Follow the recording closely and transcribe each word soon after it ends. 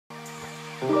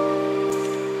Hello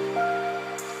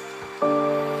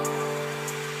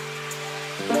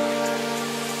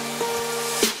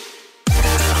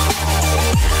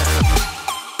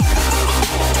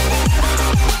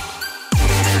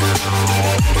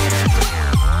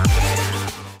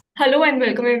and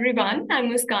welcome everyone.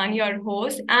 I'm Muskan, your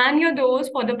host and your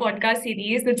host for the podcast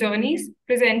series The Journeys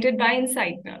presented by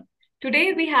Insightner.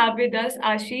 Today we have with us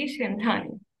Ashish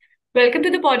Himthani. Welcome to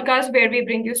the podcast where we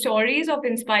bring you stories of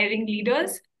inspiring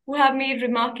leaders who have made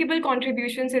remarkable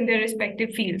contributions in their respective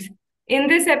fields. In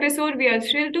this episode, we are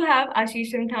thrilled to have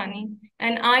Ashish Himthani,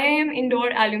 an IIM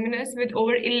Indore alumnus with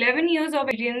over 11 years of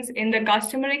experience in the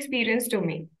customer experience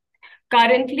domain.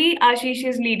 Currently, Ashish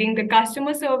is leading the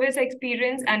customer service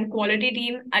experience and quality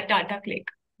team at Tata CLiQ.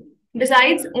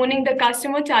 Besides owning the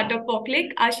customer charter for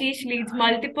CLiQ, Ashish leads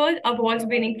multiple awards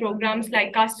winning programs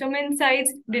like Customer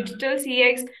Insights, Digital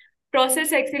CX,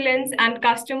 Process Excellence, and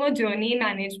Customer Journey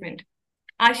Management.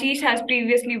 Ashish has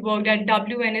previously worked at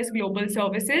WNS Global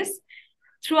Services.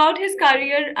 Throughout his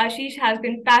career, Ashish has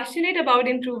been passionate about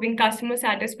improving customer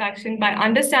satisfaction by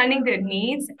understanding their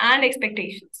needs and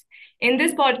expectations. In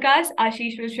this podcast,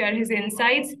 Ashish will share his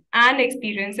insights and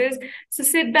experiences. So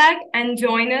sit back and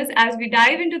join us as we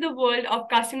dive into the world of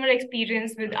customer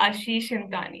experience with Ashish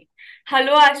Himthani.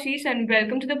 Hello, Ashish, and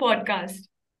welcome to the podcast.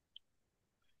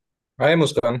 Hi,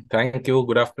 Muskan. Thank you.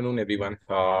 Good afternoon, everyone.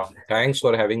 Thanks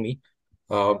for having me.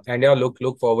 And yeah,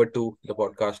 look forward to the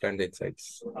podcast and the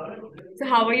insights. So,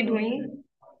 how are you doing?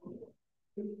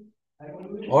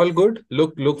 All good.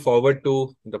 Look forward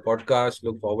to the podcast.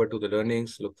 Look forward to the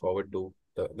learnings. Look forward to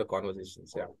the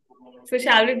conversations. Yeah, So,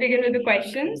 shall we begin with the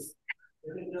questions?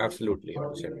 absolutely.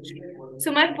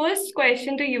 So, my first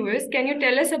question to you is, can you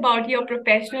tell us about your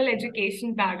professional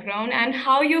education background and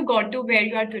how you got to where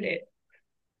you are today?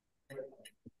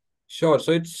 Sure.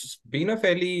 So it's been a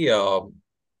fairly, I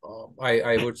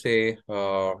would say,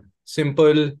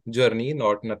 simple journey,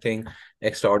 not nothing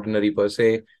extraordinary per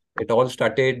se. It all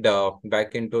started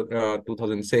back in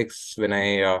 2006 when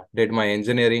I did my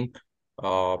engineering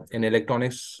in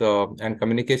electronics and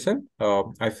communication.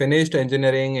 I finished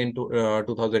engineering in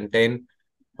 2010.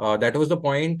 That was the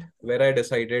point where I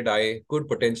decided I could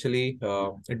potentially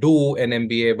do an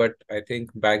MBA, but I think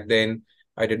back then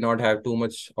I did not have too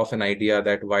much of an idea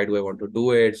that why do I want to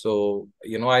do it. So,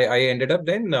 I ended up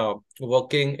then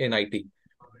working in IT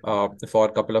for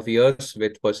a couple of years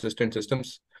with persistent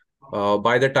systems.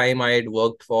 By the time I had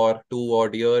worked for 2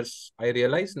 odd years, I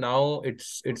realized now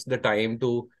it's the time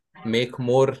to make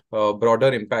more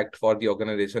broader impact for the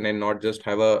organization and not just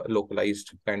have a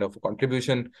localized kind of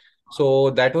contribution.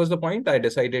 So that was the point. I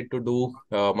decided to do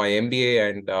my MBA,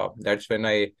 and that's when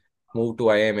I moved to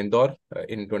IIM Indore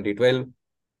in 2012.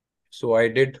 So I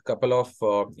did couple of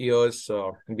years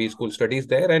B school studies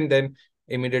there, and then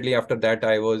immediately after that,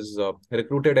 I was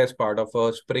recruited as part of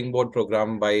a Springboard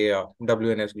program by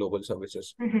WNS Global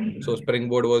Services. So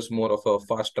Springboard was more of a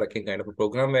fast tracking kind of a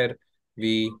program where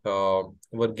we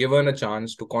were given a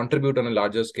chance to contribute on a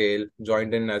larger scale,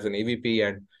 joined in as an AVP,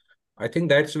 and I think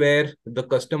that's where the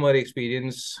customer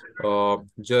experience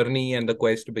journey and the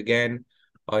quest began.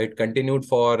 It continued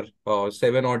for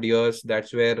 7 odd years.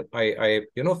 That's where I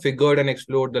figured and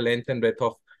explored the length and breadth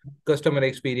of customer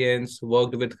experience,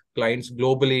 worked with clients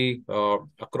globally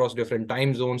across different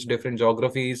time zones, different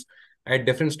geographies, at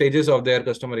different stages of their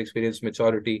customer experience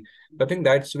maturity. I think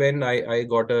that's when I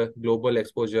got a global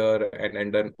exposure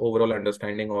and an overall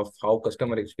understanding of how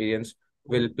customer experience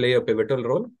will play a pivotal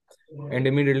role. And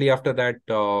immediately after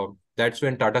that, that's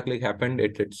when Tata CLiQ happened.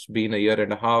 It's been a year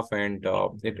and a half, and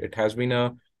it has been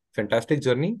a fantastic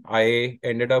journey. I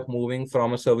ended up moving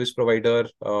from a service provider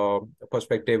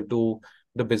perspective to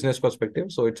the business perspective.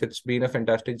 So it's been a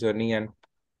fantastic journey, and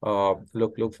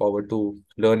look forward to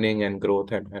learning and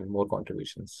growth and more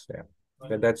contributions.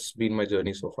 Yeah, that's been my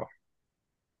journey so far.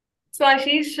 So,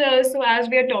 Ashish, so as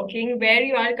we are talking, where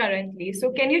you are currently,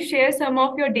 so can you share some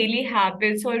of your daily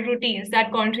habits or routines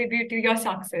that contribute to your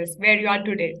success, where you are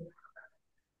today?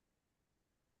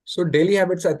 So daily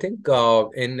habits, I think,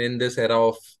 in this era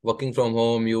of working from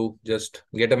home, you just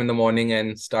get up in the morning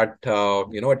and start,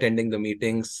 attending the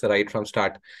meetings right from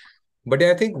start. But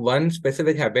yeah, I think one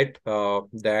specific habit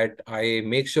that I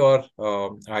make sure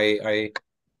I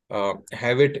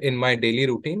have it in my daily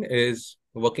routine is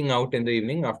working out in the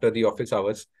evening after the office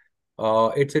hours.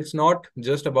 It's not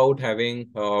just about having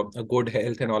a good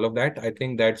health and all of that. I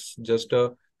think that's just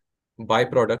a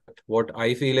byproduct. What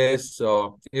I feel is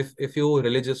if you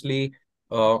religiously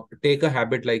take a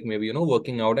habit like maybe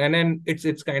working out, and then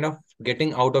it's kind of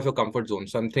getting out of your comfort zone,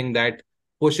 something that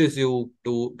pushes you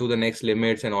to the next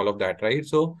limits and all of that, right?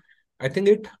 So I think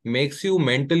it makes you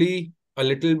mentally a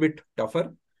little bit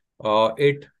tougher.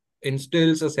 It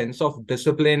instills a sense of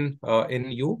discipline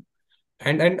in you,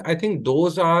 and I think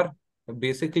those are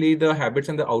basically the habits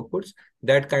and the outputs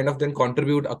that kind of then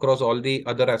contribute across all the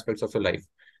other aspects of your life.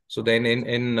 So then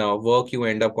in work you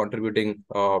end up contributing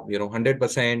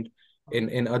 100%.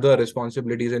 In other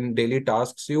responsibilities and daily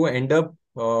tasks you end up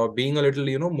being a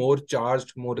little more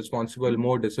charged, more responsible,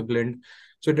 more disciplined.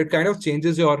 So it kind of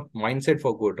changes your mindset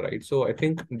for good, right? So I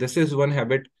think this is one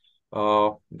habit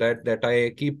that I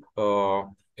keep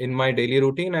in my daily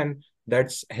routine, and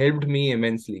that's helped me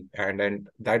immensely. And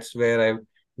that's where I've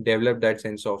developed that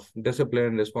sense of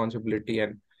discipline, responsibility.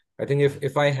 And I think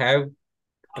if I have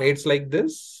traits like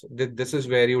this, this is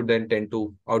where you then tend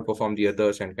to outperform the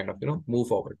others and kind of move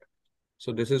forward.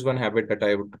 So this is one habit that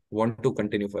I would want to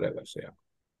continue forever. So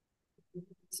yeah.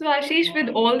 So, Ashish,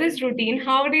 with all this routine,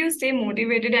 how do you stay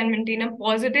motivated and maintain a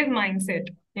positive mindset,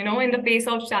 in the face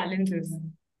of challenges?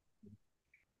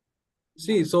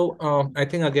 See, so I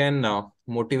think again,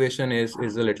 motivation is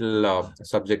a little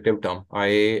subjective term.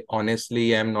 I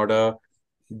honestly am not a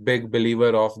big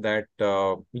believer of that.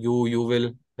 You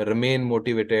will remain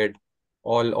motivated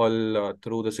all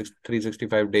through the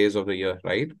 365 days of the year,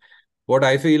 right? What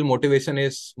I feel motivation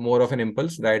is more of an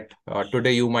impulse that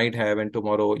today you might have and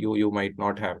tomorrow you might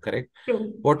not have. Correct.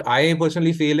 True. What I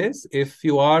personally feel is if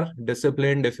you are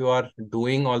disciplined, if you are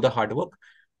doing all the hard work,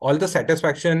 all the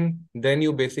satisfaction, then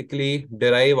you basically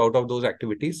derive out of those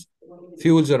activities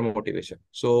fuels your motivation.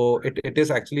 So it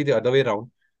is actually the other way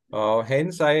around.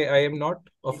 Hence, I am not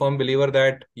a firm believer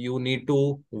that you need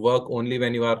to work only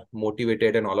when you are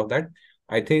motivated and all of that.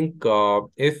 I think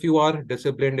if you are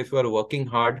disciplined, if you are working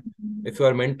hard, if you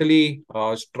are mentally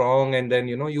strong, and then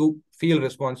you feel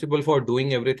responsible for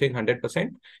doing everything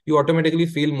 100%, you automatically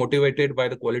feel motivated by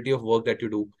the quality of work that you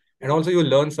do, and also you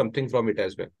learn something from it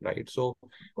as well, right? So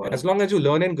as long as you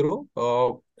learn and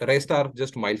grow, rest are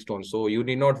just milestones. So you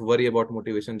need not worry about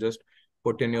motivation. Just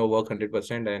put in your work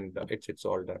 100%, and it's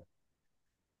all done.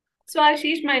 So,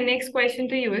 Ashish, my next question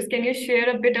to you is, can you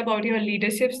share a bit about your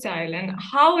leadership style and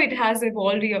how it has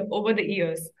evolved over the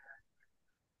years?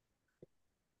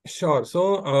 Sure.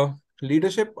 So,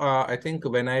 leadership, I think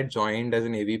when I joined as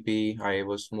an AVP, I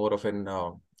was more of an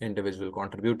individual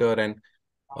contributor, and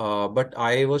but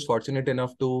I was fortunate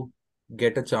enough to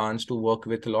get a chance to work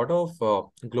with a lot of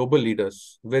global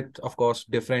leaders with, of course,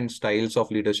 different styles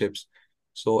of leaderships.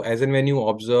 So, as and when you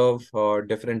observe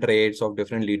different traits of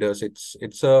different leaders,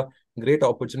 it's a great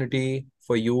opportunity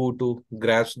for you to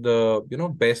grasp the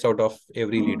best out of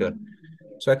every leader.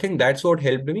 So I think that's what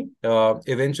helped me.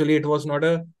 Eventually, it was not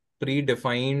a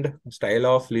predefined style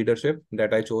of leadership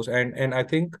that I chose, and I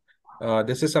think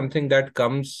this is something that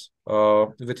comes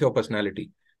with your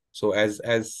personality. So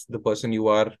as the person you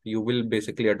are, you will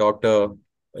basically adopt a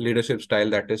leadership style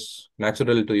that is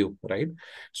natural to you, right?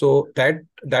 So that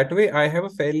way, I have a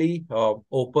fairly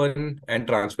open and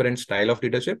transparent style of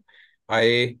leadership.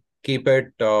 I keep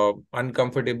it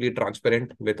uncomfortably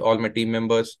transparent with all my team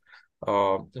members.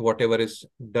 Whatever is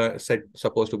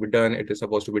supposed to be done, it is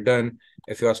supposed to be done.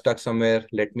 If you are stuck somewhere,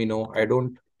 let me know. I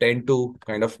don't tend to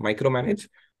kind of micromanage.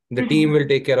 The team will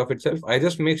take care of itself. I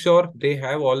just make sure they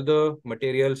have all the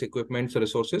materials, equipments,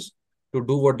 resources to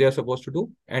do what they are supposed to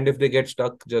do. And if they get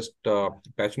stuck, just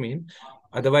patch me in.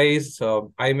 Otherwise,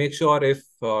 I make sure if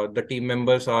the team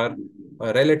members are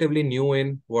relatively new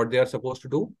in what they are supposed to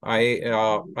do, I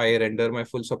render my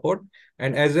full support.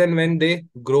 And as and when they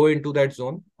grow into that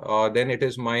zone, then it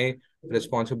is my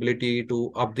responsibility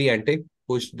to up the ante,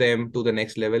 push them to the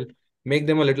next level, make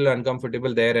them a little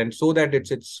uncomfortable there, and so that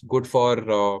it's good for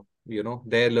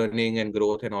their learning and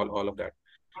growth and all of that.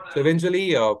 So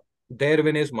eventually, their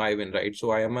win is my win, right?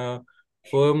 So I am a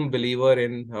firm believer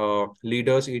in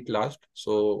leaders eat last.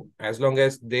 So as long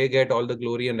as they get all the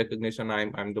glory and recognition,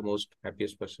 I'm the most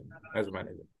happiest person as a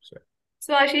manager. So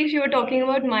So, Ashish, you were talking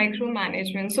about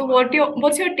micromanagement. So,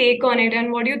 what's your take on it,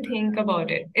 and what do you think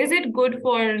about it? Is it good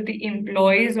for the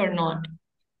employees or not?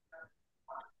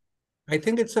 I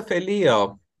think it's a fairly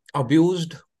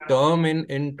abused term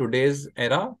in today's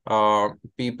era.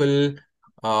 People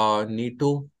need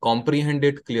to comprehend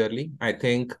it clearly. I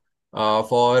think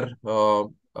for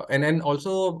and then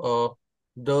also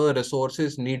the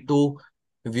resources need to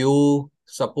view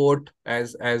support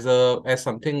as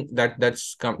something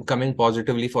that's coming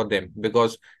positively for them,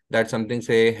 because that's something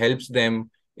say helps them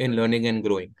in learning and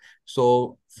growing.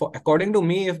 So, according to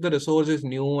me, if the resource is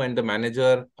new and the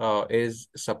manager is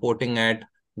supporting at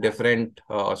different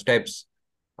steps,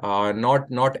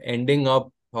 not ending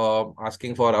up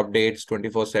asking for updates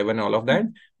 24/7, all of that,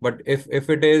 but if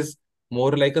it is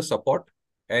more like a support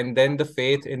and then the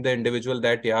faith in the individual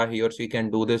that yeah, he or she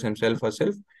can do this himself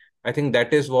herself. I think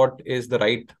that is what is the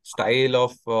right style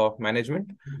of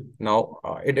management. Now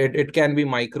it can be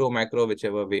micro macro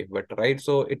whichever way, but right,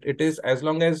 so it is, as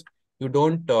long as you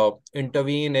don't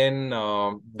intervene in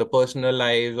the personal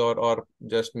lives, or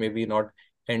just maybe not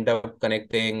end up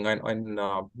connecting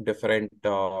on different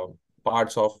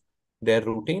parts of their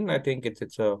routine. I think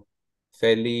it's a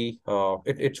fairly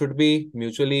it should be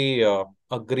mutually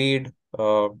agreed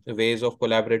ways of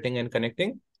collaborating and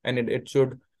connecting, and it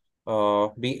should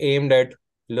be aimed at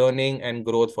learning and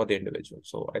growth for the individual.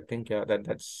 So I think yeah,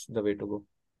 that's the way to go.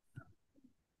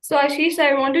 So, Ashish,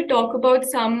 I want to talk about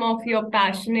some of your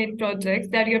passionate projects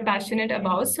that you're passionate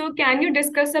about. So, can you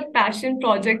discuss a passion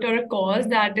project or a cause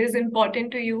that is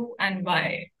important to you and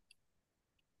why?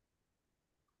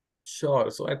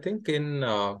 Sure. So I think in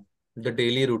the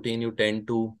daily routine, you tend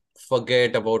to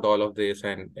forget about all of this,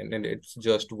 and it's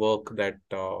just work that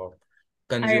I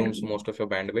consumes agree. most of your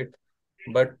bandwidth.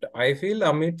 But I feel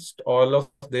amidst all of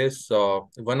this,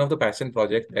 one of the passion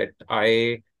project that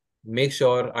I make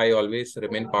sure I always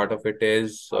remain part of it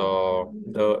is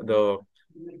the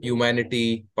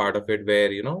humanity part of it, where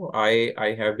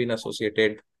I have been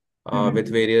associated with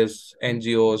Mhm. various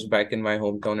NGOs back in my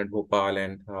hometown at Bhopal,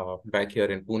 and back here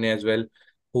in Pune as well,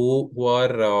 who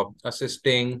are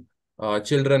assisting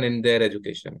children in their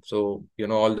education. So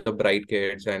all the bright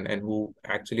kids, and who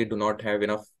actually do not have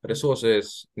enough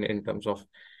resources in terms of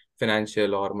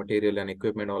financial or material and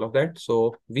equipment, all of that.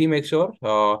 So we make sure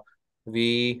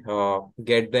we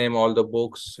get them all the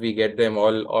books, we get them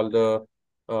all the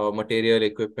material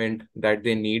equipment that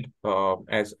they need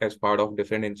as part of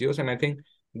different NGOs. And I think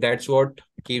that's what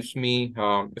keeps me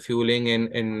fueling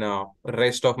in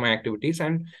rest of my activities,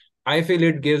 and I feel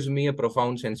it gives me a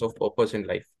profound sense of purpose in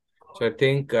life. So I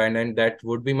think, and that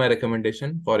would be my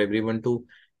recommendation for everyone, to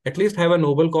at least have a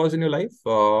noble cause in your life.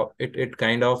 It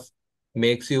kind of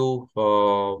makes you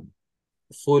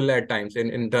full at times,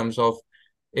 in terms of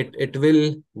it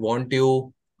will want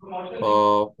you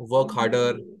work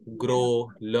harder,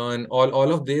 grow, learn.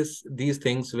 All of these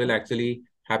things will actually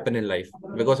happen in life,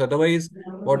 because otherwise,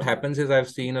 what happens is, I've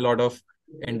seen a lot of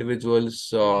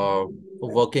individuals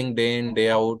working day in day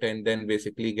out, and then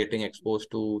basically getting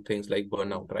exposed to things like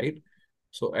burnout, right?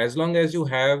 So as long as you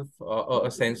have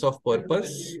a sense of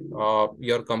purpose,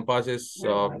 your compass is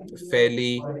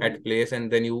fairly at place, and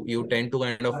then you tend to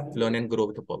kind of learn and grow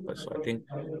with a purpose. So I think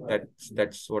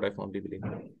that's what I firmly believe.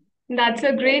 That's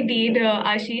a great deed,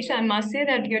 Ashish. I must say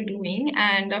that you're doing.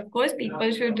 And of course,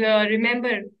 people should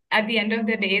remember at the end of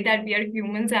the day that we are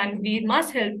humans and we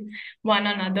must help one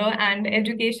another. And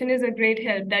education is a great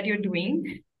help that you're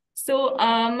doing. So,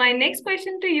 my next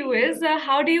question to you is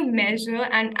how do you measure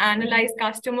and analyze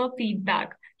customer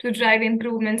feedback to drive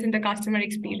improvements in the customer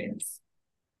experience?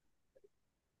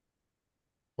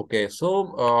 Okay,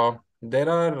 so there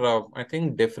are, I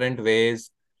think, different ways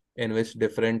in which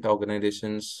different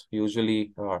organizations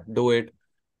usually do it.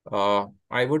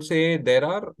 I would say there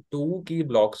are two key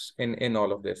blocks in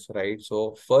all of this, right?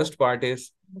 So first part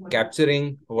is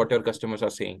capturing what your customers are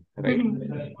saying, right?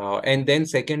 And then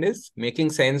second is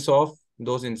making sense of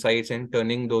those insights and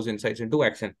turning those insights into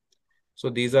action. So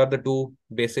these are the two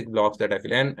basic blocks that I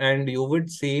feel. And you would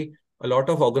see a lot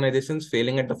of organizations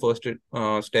failing at the first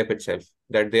step itself,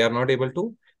 that they are not able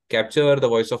to capture the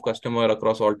voice of customer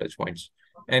across all touch points,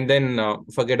 and then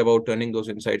forget about turning those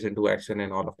insights into action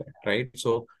and all of that, right?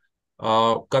 So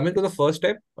coming to the first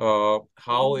step,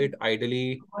 how it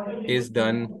ideally is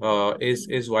done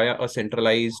is via a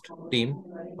centralized team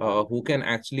who can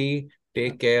actually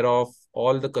take care of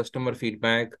all the customer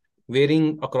feedback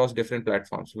varying across different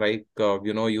platforms. Like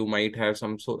you might have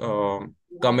some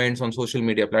comments on social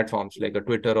media platforms like a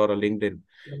Twitter or a LinkedIn.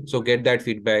 So get that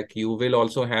feedback. You will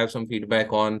also have some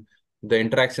feedback on the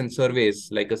interaction surveys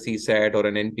like a CSAT or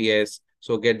an NPS.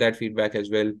 So get that feedback as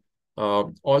well.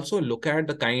 Also look at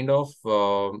the kind of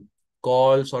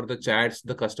calls or the chats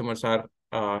the customers are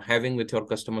having with your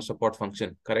customer support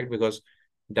function, correct? Because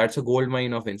that's a gold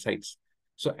mine of insights.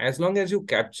 So as long as you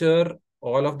capture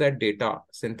all of that data,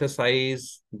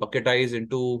 synthesize, bucketize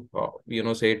into,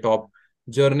 say top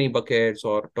journey buckets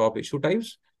or top issue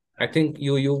types, I think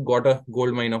you've got a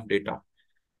gold mine of data.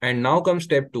 And now comes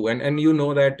step two, and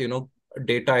that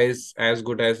data is as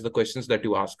good as the questions that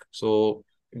you ask. So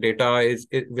data is,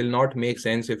 it will not make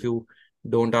sense if you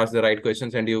don't ask the right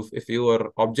questions, and if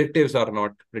your objectives are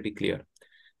not pretty clear.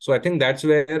 So I think that's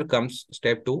where comes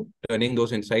step two, turning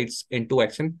those insights into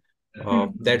action.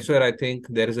 That's where I think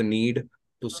there is a need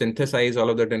to synthesize all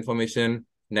of that information,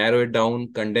 narrow it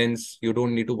down, condense. You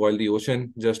don't need to boil the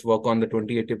ocean, just work on the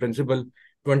 20-80 principle,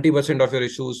 20% of your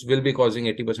issues will be causing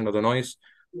 80% of the noise.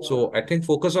 So I think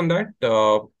focus on that.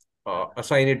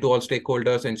 Assign it to all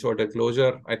stakeholders, ensure the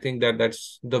closure. I think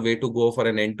that's the way to go for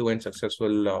an end-to-end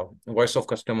successful voice of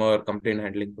customer complaint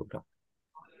handling program.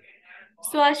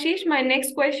 So, Ashish, my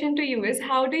next question to you is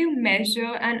how do you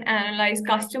measure and analyze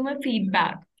customer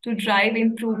feedback to drive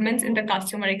improvements in the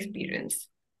customer experience?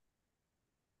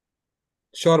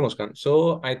 Sure, Muskan.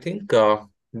 So I think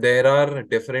there are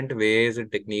different ways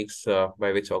and techniques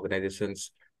by which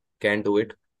organizations can do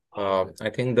it. I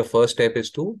think the first step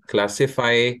is to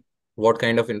classify what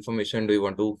kind of information do you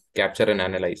want to capture and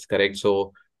analyze, correct?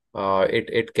 So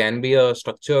it can be a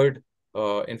structured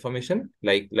information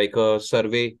like a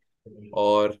survey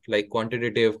or like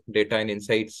quantitative data and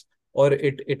insights, or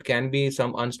it can be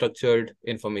some unstructured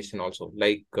information also,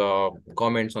 like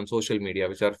comments on social media,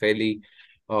 which are fairly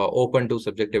open to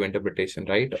subjective interpretation,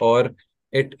 right? Or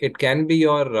it can be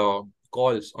your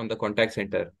calls on the contact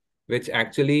center, which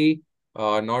actually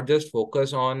not just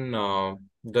focus on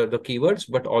the keywords,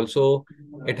 but also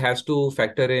it has to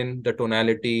factor in the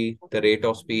tonality, the rate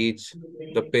of speech,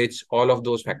 the pitch, all of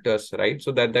those factors, right?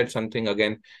 So that's something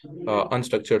again,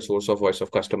 unstructured source of voice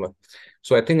of customer.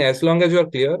 So I think as long as you're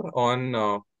clear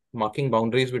on marking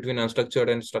boundaries between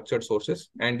unstructured and structured sources,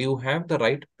 and you have the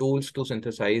right tools to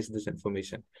synthesize this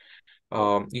information,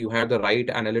 you have the right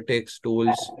analytics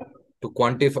tools to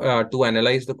quantify, to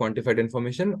analyze the quantified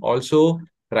information, also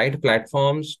right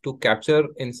platforms to capture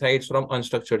insights from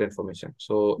unstructured information.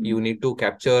 So you need to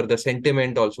capture the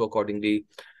sentiment also accordingly.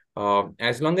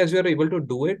 As long as you're able to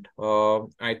do it,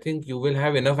 I think you will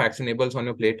have enough actionables on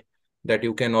your plate that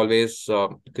you can always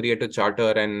create a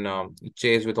charter and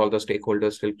chase with all the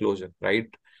stakeholders till closure, right?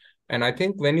 And I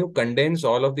think when you condense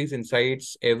all of these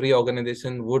insights, every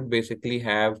organization would basically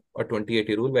have a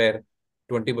 20/80 rule where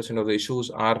 20% of the issues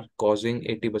are causing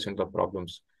 80% of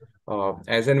problems.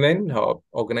 As and when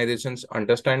organizations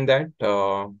understand that,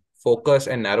 focus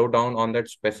and narrow down on that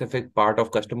specific part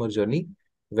of customer journey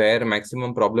where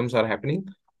maximum problems are happening,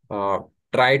 uh,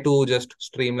 try to just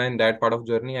streamline that part of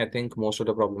journey. I think most of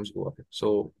the problems go away.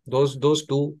 So those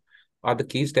two are the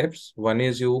key steps. One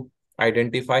is you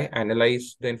identify,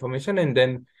 analyze the information, and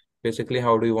then basically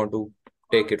how do you want to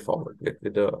take it forward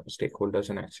with the stakeholders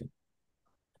in action.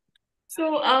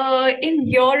 So, in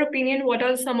your opinion, what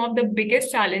are some of the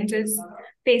biggest challenges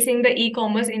facing the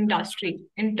e-commerce industry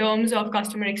in terms of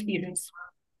customer experience?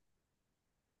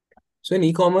 So in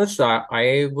e-commerce,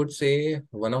 I would say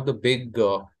one of the big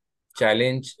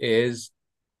challenge is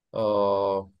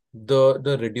the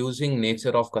reducing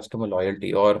nature of customer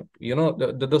loyalty, or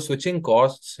the switching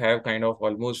costs have kind of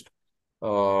almost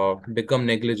become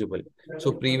negligible.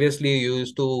 So previously you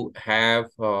used to have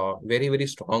very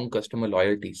strong customer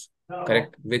loyalties,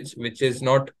 correct, which is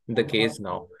not the case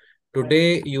now.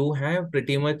 Today you have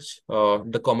pretty much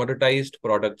the commoditized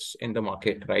products in the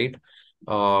market, right?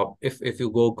 If you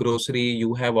go grocery,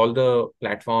 you have all the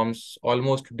platforms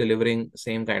almost delivering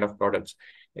same kind of products.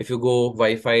 If you go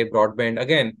Wi-Fi, broadband,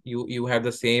 again, you have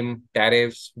the same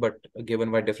tariffs, but given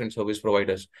by different service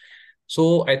providers.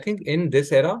 So I think in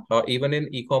this era, even in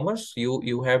e-commerce,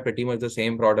 you have pretty much the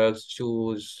same products,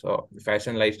 shoes,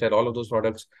 fashion, lifestyle, all of those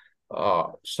products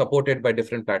supported by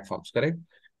different platforms, correct?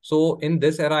 So in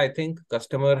this era, I think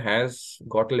customer has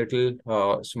got a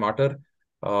little smarter.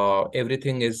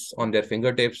 Everything is on their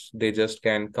fingertips. They just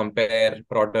can compare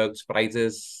products,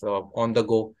 prices on the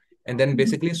go, and then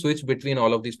basically switch between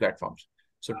all of these platforms.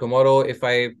 So tomorrow, if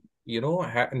I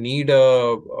need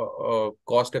a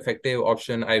cost effective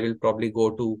option, I will probably go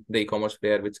to the e-commerce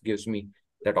player which gives me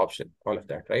that option, all of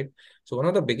that, right? So one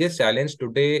of the biggest challenge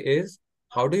today is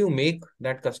how do you make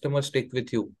that customer stick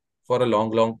with you for a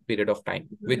long period of time,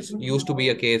 which used to be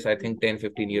a case, I think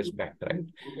 10-15 years back, right?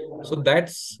 So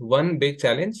that's one big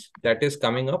challenge that is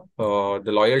coming up. The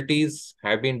loyalties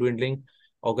have been dwindling.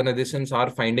 Organizations are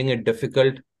finding it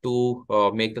difficult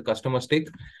to make the customer stick.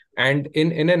 And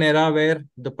in an era where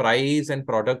the price and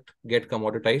product get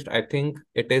commoditized, I think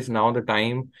it is now the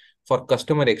time for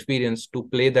customer experience to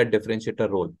play that differentiator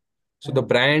role. So the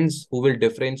brands who will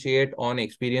differentiate on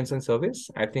experience and service,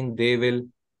 I think they will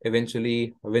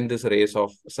eventually win this race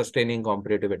of sustaining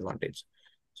competitive advantage.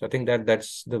 So I think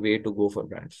that's the way to go for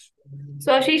brands.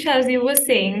 So, Ashish, as you were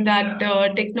saying, that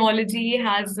technology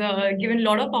has given a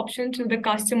lot of options to the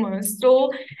customers.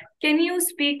 So, can you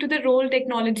speak to the role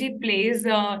technology plays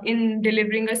in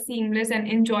delivering a seamless and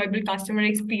enjoyable customer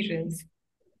experience?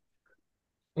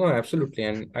 No, absolutely.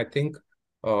 And I think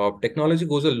technology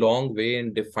goes a long way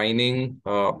in defining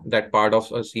that part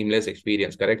of a seamless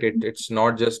experience, correct? It's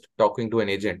not just talking to an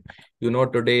agent.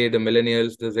 Today the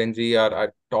millennials, the Gen Z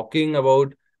are talking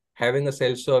about having a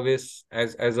self-service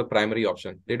as a primary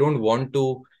option. They don't want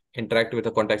to interact with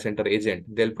a contact center agent.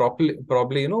 They'll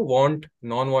probably want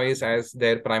non-voice as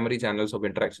their primary channels of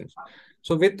interactions.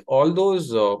 So with all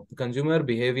those consumer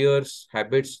behaviors,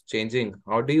 habits changing,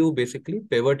 how do you basically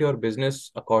pivot your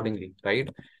business accordingly, right?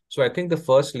 So I think the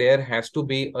first layer has to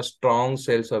be a strong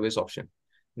self-service option.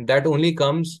 That only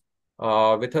comes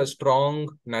with a strong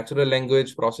natural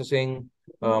language processing,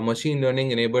 machine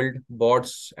learning enabled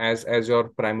bots as your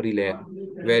primary layer,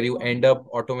 where you end up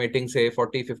automating, say,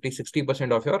 40, 50,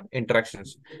 60% of your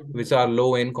interactions, which are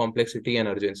low in complexity and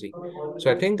urgency.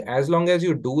 So I think as long as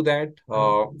you do that,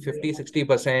 50,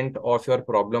 60% of your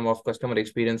problem of customer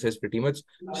experience is pretty much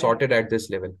sorted at this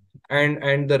level.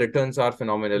 And the returns are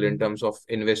phenomenal in terms of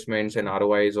investments and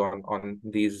ROIs on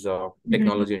these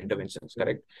technology interventions,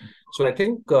 correct? So I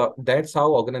think that's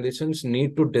how organizations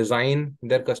need to design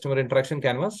their customer interaction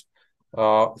canvas.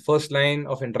 First line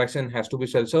of interaction has to be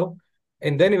self-serve,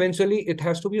 and then eventually it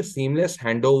has to be a seamless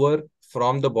handover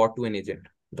from the bot to an agent.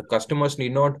 The customers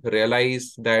need not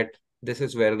realize that this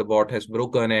is where the bot has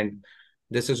broken and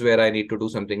this is where I need to do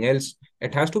something else.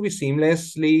 It has to be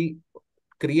seamlessly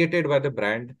created by the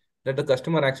brand, that the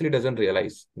customer actually doesn't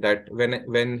realize that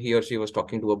when he or she was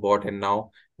talking to a bot, and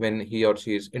now when he or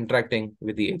she is interacting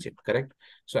with the agent, correct?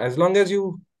 So as long as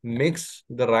you mix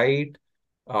the right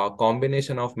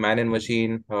combination of man and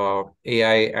machine,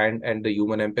 AI and the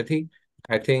human empathy,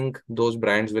 I think those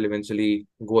brands will eventually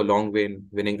go a long way in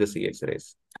winning the CX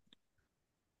race.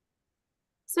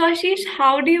 So, Ashish,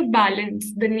 how do you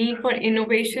balance the need for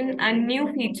innovation and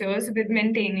new features with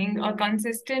maintaining a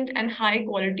consistent and high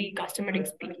quality customer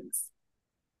experience?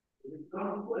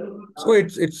 So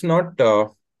it's not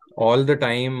all the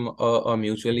time a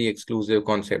mutually exclusive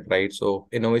concept, right? So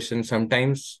innovation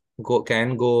sometimes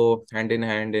can go hand in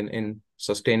hand in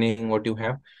sustaining what you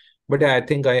have. But I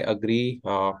think I agree.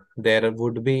 There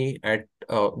would be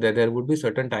there would be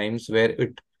certain times where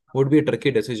it would be a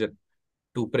tricky decision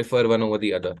to prefer one over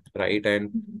the other, right?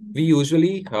 And we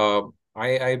usually,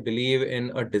 I believe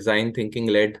in a design thinking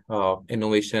led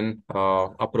innovation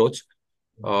approach.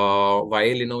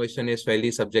 While innovation is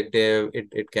fairly subjective,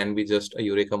 it can be just a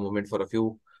eureka moment for a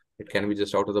few. It can be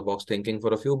just out of the box thinking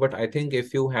for a few. But I think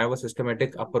if you have a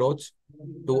systematic approach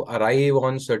to arrive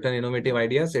on certain innovative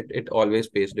ideas, it always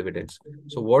pays dividends.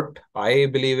 So what I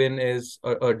believe in is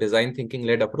a design thinking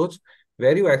led approach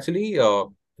where you actually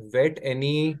vet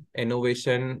any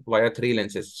innovation via three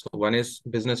lenses. So one is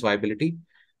business viability,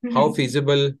 how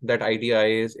feasible that idea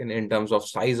is in terms of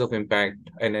size of impact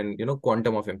and then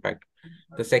quantum of impact.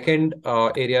 The second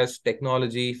area is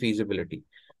technology feasibility,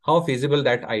 how feasible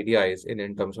that idea is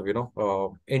in terms of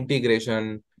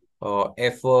integration,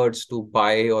 efforts to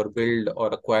buy or build or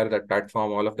acquire that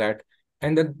platform, all of that.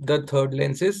 And the third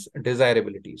lens is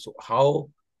desirability. So how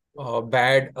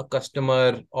bad a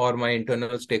customer or my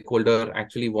internal stakeholder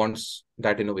actually wants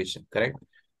that innovation, correct?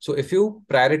 So if you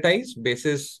prioritize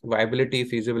basis viability,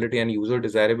 feasibility, and user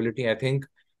desirability, I think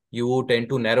you tend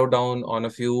to narrow down on a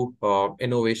few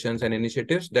innovations and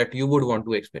initiatives that you would want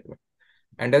to experiment.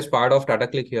 And as part of Tata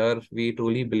CLiQ here, we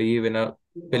truly believe in a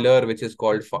pillar which is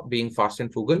called being fast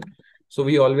and frugal. So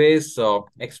we always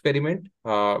experiment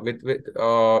with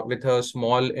a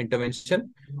small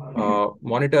intervention,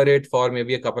 monitor it for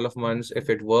maybe a couple of months. If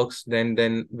it works,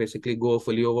 then basically go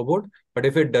fully overboard. But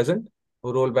if it doesn't,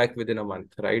 roll back within a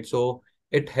month, right? So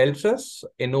it helps us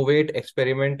innovate,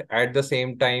 experiment at the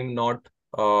same time, not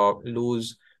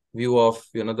lose view of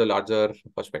the larger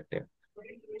perspective.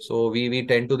 So we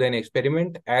tend to then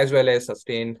experiment as well as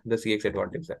sustain the CX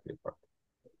advantage that we've got.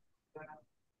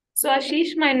 So,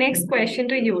 Ashish, my next question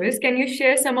to you is, can you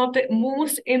share some of the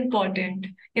most important,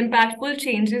 impactful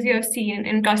changes you have seen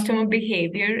in customer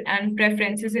behavior and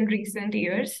preferences in recent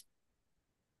years?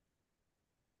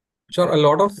 Sure, a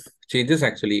lot of changes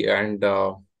actually. And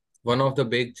one of the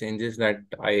big changes that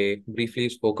I briefly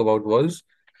spoke about was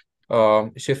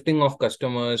shifting of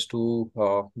customers to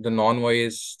the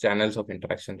non-voice channels of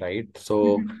interaction, right?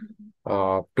 So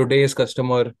today's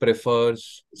customer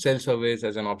prefers self-service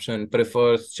as an option,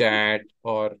 prefers chat,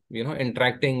 or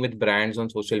interacting with brands on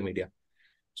social media.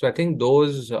 So I think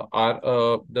those are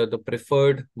the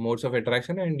preferred modes of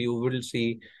interaction, and you will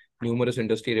see numerous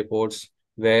industry reports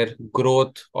where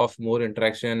growth of more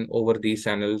interaction over these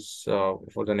channels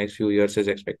for the next few years is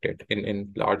expected in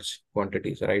large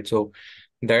quantities, right? So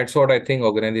that's what I think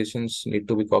organizations need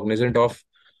to be cognizant of.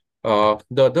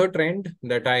 The other trend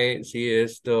that I see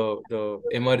is the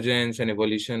emergence and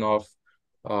evolution of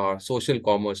social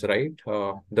commerce, right?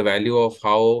 The value of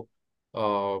how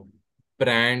uh,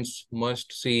 brands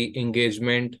must see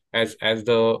engagement as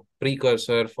the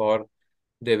precursor for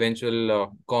the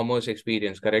eventual commerce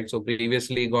experience, correct? So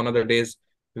previously, gone are the days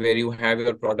where you have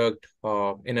your product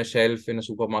in a shelf in a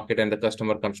supermarket and the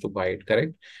customer comes to buy it,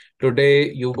 correct?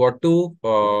 Today, you got to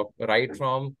right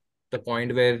from the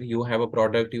point where you have a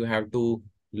product, you have to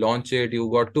launch it. You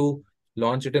got to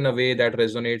launch it in a way that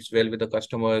resonates well with the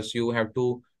customers. You have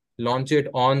to launch it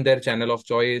on their channel of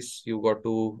choice. You got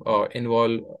to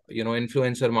involve,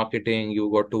 influencer marketing.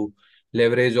 You got to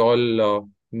leverage all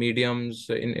mediums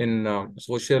in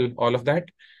social, all of that,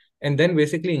 and then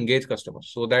basically engage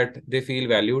customers so that they feel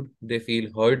valued, they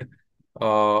feel heard,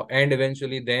 and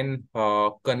eventually then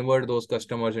convert those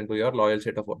customers into your loyal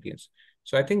set of audience.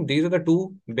 So I think these are the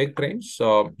two big trends: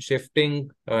 shifting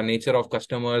nature of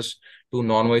customers to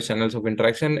non-voice channels of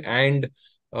interaction, and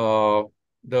uh,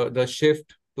 the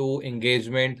shift to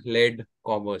engagement-led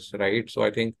commerce, right? So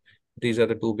I think these are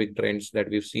the two big trends that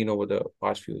we've seen over the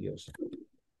past few years.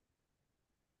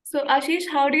 So, Ashish,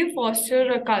 how do you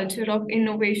foster a culture of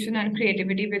innovation and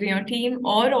creativity within your team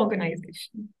or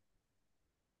organization?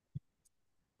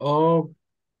 Uh,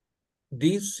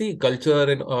 these see culture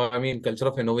and culture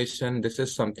of innovation. This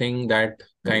is something that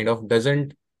kind of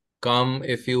doesn't come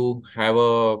if you have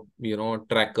a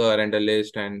tracker and a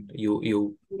list and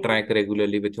you track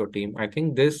regularly with your team. I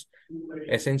think this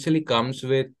essentially comes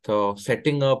with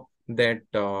setting up that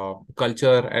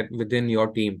culture within your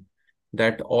team,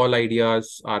 that all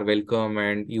ideas are welcome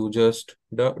and you just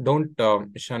don't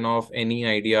shun off any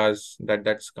ideas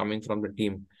that's coming from the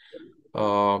team.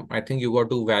 I think you got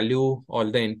to value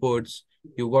all the inputs.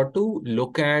 You got to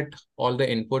look at all the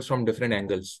inputs from different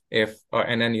angles. If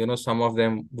and then some of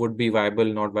them would be viable,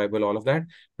 not viable, all of that.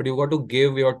 But you got to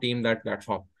give your team that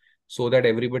platform so that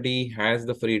everybody has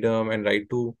the freedom and right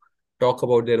to talk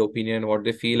about their opinion, what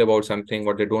they feel about something,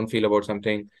 what they don't feel about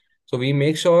something. So we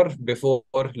make sure before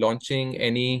launching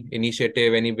any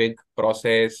initiative, any big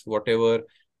process, whatever,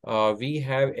 we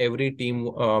have every team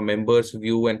member's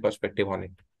view and perspective on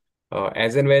it.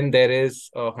 As and when there is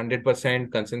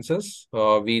 100% consensus,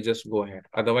 we just go ahead.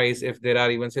 Otherwise, if there are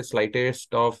even say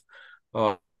slightest of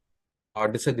uh,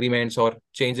 disagreements or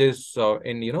changes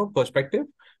in perspective,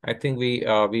 I think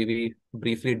we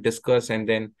briefly discuss and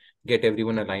then get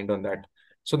everyone aligned on that.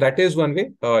 So that is one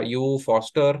way you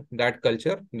foster that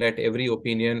culture, that every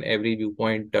opinion, every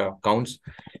viewpoint counts,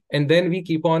 and then we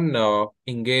keep on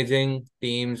engaging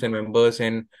teams and members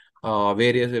in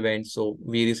various events. So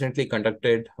we recently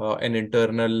conducted an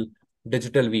internal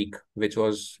digital week, which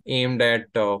was aimed at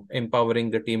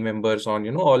empowering the team members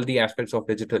on all the aspects of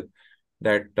digital.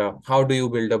 That how do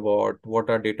you build a bot? What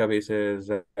are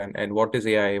databases? And what is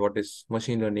AI? What is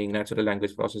machine learning, natural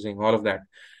language processing? All of that.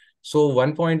 So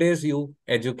one point is you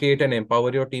educate and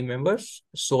empower your team members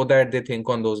so that they think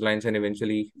on those lines and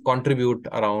eventually contribute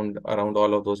around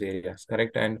all of those areas,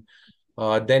 correct? And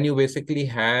then you basically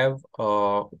have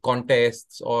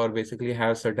contests or basically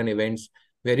have certain events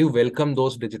where you welcome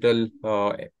those digital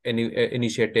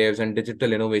initiatives and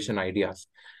digital innovation ideas.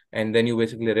 And then you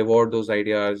basically reward those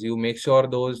ideas. You make sure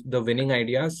the winning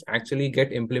ideas actually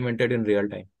get implemented in real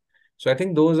time. So I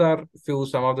think those are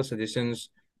some of the suggestions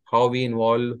how we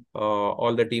involve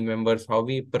all the team members, how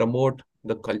we promote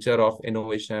the culture of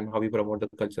innovation, how we promote the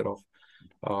culture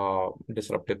of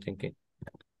disruptive thinking.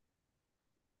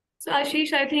 So,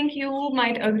 Ashish, I think you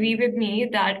might agree with me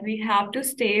that we have to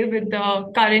stay with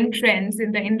the current trends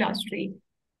in the industry.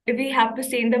 If we have to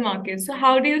stay in the market. So,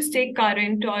 how do you stay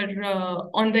current or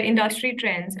on the industry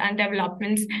trends and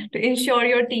developments to ensure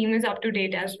your team is up to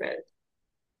date as well?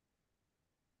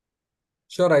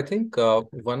 Sure, I think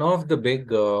one of the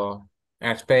big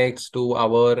aspects to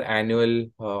our annual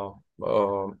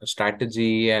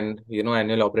strategy and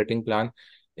annual operating plan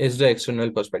is the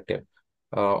external perspective.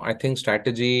 I think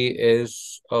strategy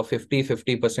is a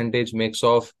 50-50 percentage mix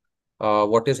of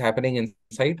what is happening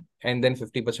inside and then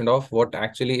 50% of what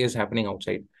actually is happening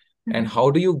outside. And how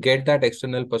do you get that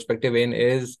external perspective in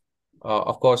is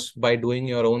of course, by doing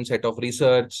your own set of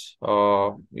research,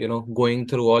 going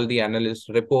through all the analyst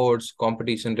reports,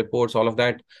 competition reports, all of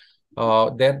that.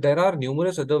 There are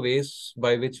numerous other ways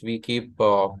by which we keep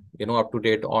up to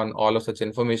date on all of such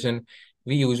information.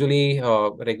 We usually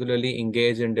regularly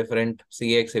engage in different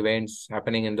CX events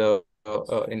happening in the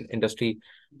industry,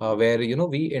 where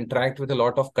we interact with a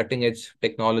lot of cutting edge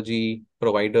technology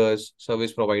providers,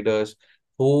 service providers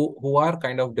who are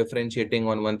kind of differentiating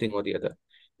on one thing or the other.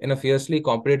 In a fiercely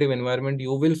competitive environment,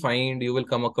 you will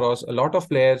come across a lot of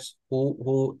players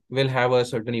who will have a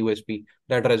certain USP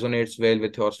that resonates well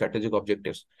with your strategic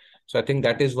objectives. So I think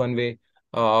that is one way.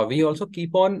 We also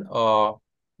keep on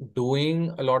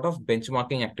doing a lot of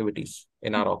benchmarking activities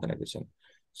in our organization.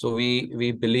 So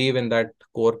we believe in that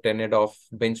core tenet of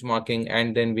benchmarking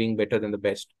and then being better than the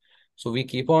best. So we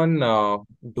keep on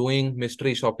doing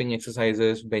mystery shopping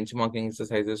exercises, benchmarking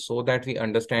exercises, so that we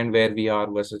understand where we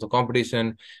are versus the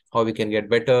competition, how we can get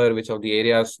better, which of the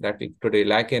areas that we today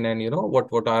lack in, and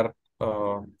what our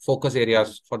focus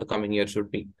areas for the coming year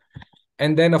should be.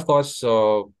 And then, of course,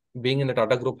 being in the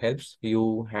Tata Group helps.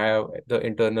 You have the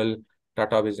internal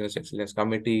Tata Business Excellence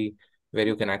Committee, where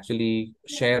you can actually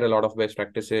share a lot of best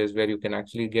practices, where you can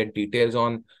actually get details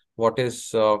on what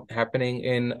is happening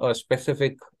in a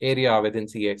specific area within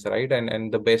CX, right?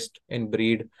 And the best in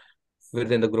breed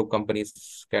within the group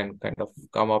companies can kind of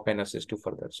come up and assist you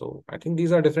further. So I think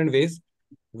these are different ways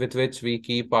with which we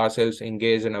keep ourselves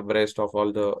engaged and abreast of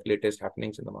all the latest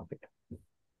happenings in the market.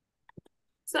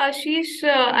 So, Ashish,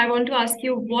 I want to ask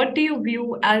you, what do you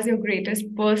view as your greatest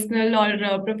personal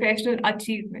or professional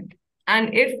achievement?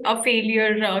 And if a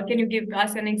failure, can you give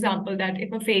us an example that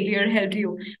if a failure helped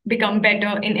you become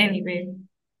better in any way?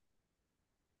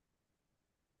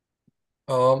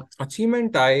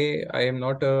 Achievement, I am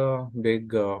not a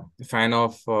big fan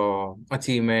of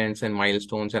achievements and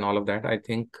milestones and all of that. I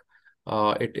think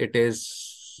it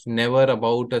is never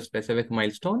about a specific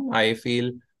milestone. I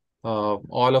feel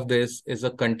all of this is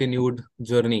a continued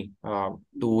journey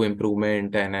to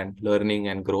improvement and learning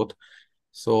and growth.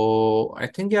 So I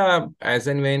think, yeah, as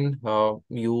and when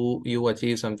you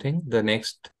achieve something, the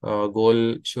next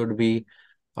goal should be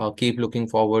keep looking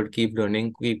forward, keep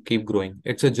learning, keep growing.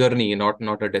 It's a journey, not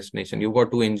a destination. You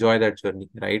got to enjoy that journey,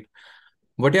 right?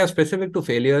 But yeah, specific to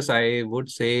failures, I would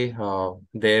say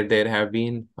there have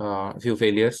been a few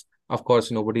failures. Of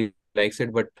course, nobody likes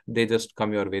it, but they just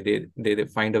come your way. They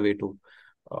find a way to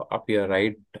appear,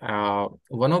 right?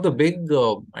 One of the big,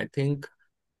 I think,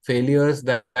 failures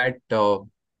that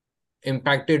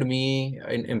impacted me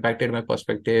and impacted my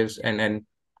perspectives and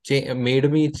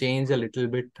made me change a little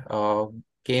bit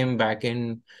came back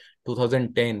in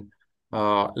 2010.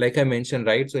 Like I mentioned,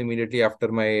 right? So immediately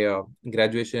after my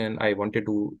graduation, I wanted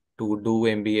to do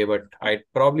MBA, but I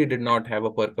probably did not have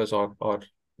a purpose or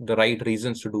the right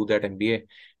reasons to do that MBA.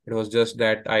 It was just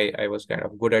that I was kind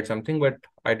of good at something, but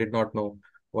I did not know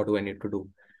what do I need to do.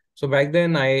 So back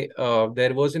then, I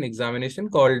there was an examination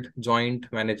called Joint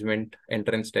Management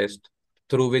Entrance Test,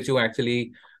 through which you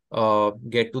actually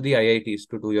get to the IITs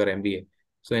to do your MBA.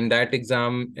 So in that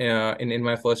exam, in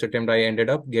my first attempt, I ended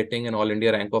up getting an All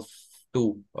India rank of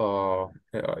 2,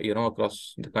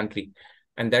 across the country.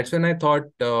 And that's when I thought,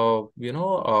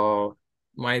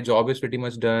 my job is pretty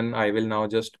much done. I will now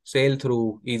just sail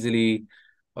through easily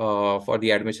for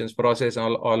the admissions process,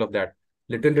 all of that.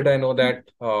 Little did I know that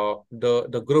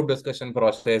the group discussion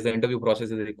process, the interview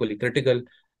process is equally critical.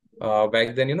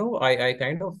 Back then, I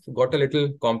kind of got a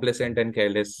little complacent and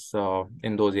careless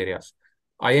in those areas.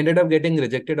 I ended up getting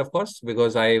rejected, of course,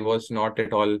 because I was not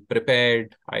at all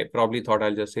prepared. I probably thought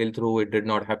I'll just sail through. It did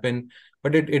not happen.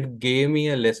 But it gave me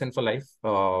a lesson for life,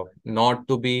 not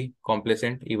to be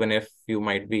complacent, even if you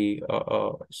might be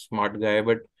a smart guy.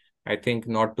 But I think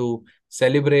not to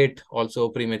celebrate also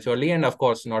prematurely. And of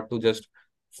course, not to just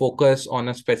focus on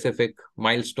a specific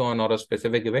milestone or a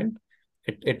specific event.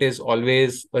 It is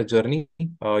always a journey.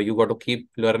 You got to keep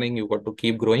learning, you got to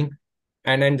keep growing,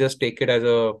 and then just take it as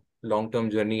a long-term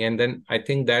journey. And then I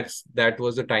think that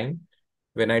was the time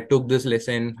when I took this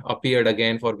lesson, appeared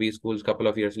again for B schools couple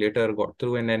of years later, got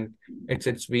through, and then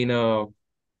it's been a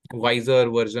wiser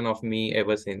version of me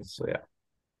ever since. So yeah.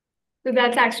 So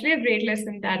that's actually a great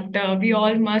lesson that we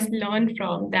all must learn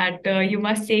from, that you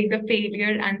must take the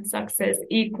failure and success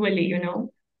equally, you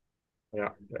know. Yeah,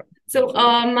 yeah, So,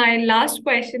 absolutely. my last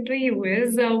question to you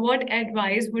is what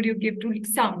advice would you give to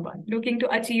someone looking to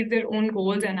achieve their own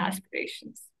goals and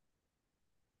aspirations?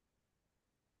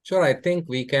 Sure, I think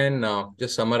we can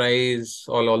just summarize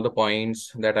all the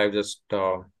points that I've just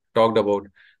talked about.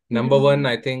 Number one, Mhm.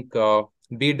 I think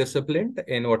be disciplined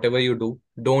in whatever you do.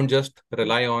 Don't just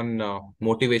rely on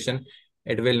motivation.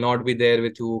 It will not be there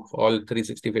with you all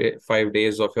 365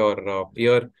 days of your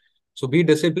year. So be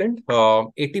disciplined.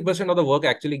 80% of the work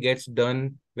actually gets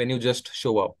done when you just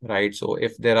show up, right? So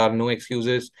if there are no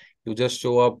excuses, you just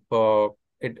show up.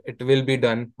 It will be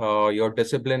done. Your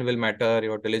discipline will matter.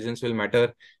 Your diligence will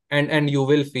matter, and you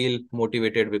will feel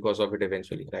motivated because of it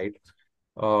eventually, right?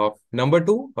 Number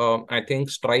two, I think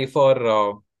strive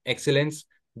for excellence.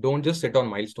 Don't just sit on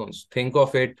milestones. Think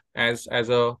of it as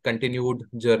a continued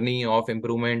journey of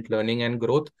improvement, learning, and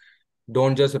growth.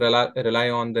 Don't just rely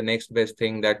on the next best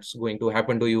thing that's going to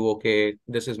happen to you. Okay,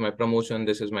 this is my promotion,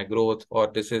 this is my growth, or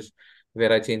this is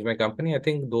where I change my company. I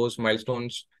think those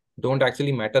milestones don't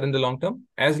actually matter in the long term.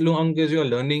 As long as you're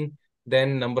learning,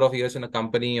 then number of years in a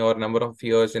company or number of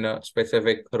years in a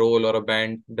specific role or a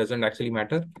band doesn't actually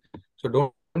matter. So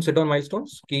don't sit on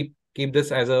milestones. Keep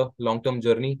this as a long-term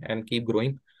journey and keep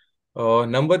growing.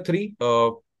 Number three,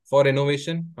 for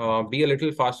innovation, be a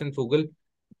little fast and frugal.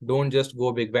 Don't just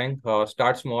go big bang.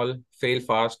 Start small, fail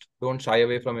fast. Don't shy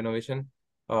away from innovation.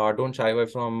 Don't shy away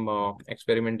from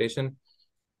experimentation.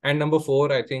 And number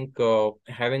four, I think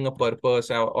having a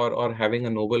purpose or having a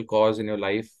noble cause in your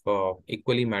life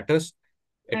equally matters.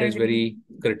 It I is agree. very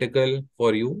critical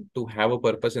for you to have a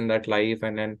purpose in that life,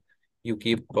 and then you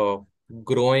keep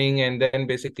growing, and then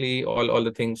basically all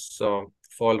the things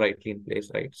fall rightly in place,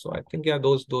 right? So I think, yeah,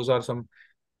 those are some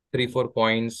 3 4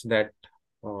 points that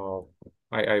uh,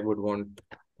 I would want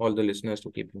all the listeners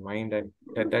to keep in mind, and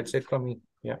that's it from me.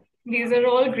 Yeah. These are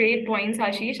all great points,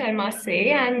 Ashish, I must say.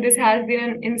 And this has been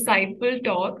an insightful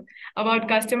talk about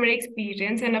customer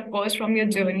experience. And of course, from your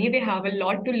journey, we have a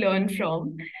lot to learn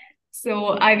from. So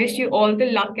I wish you all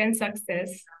the luck and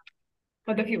success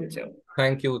for the future.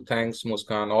 Thank you. Thanks,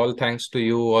 Muskan. All thanks to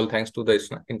you. All thanks to the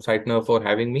Insightner for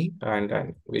having me,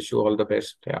 and wish you all the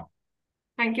best. Yeah.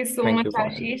 Thank you so Thank much, you for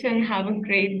having me. Ashish, and have a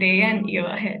great day and year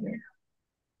ahead.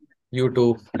 You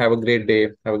too. Have a great day.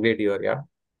 Have a great year. Yeah.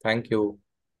 Thank you.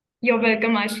 You're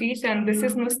welcome, Ashish, and this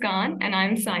is Muskan, and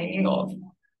I'm signing off.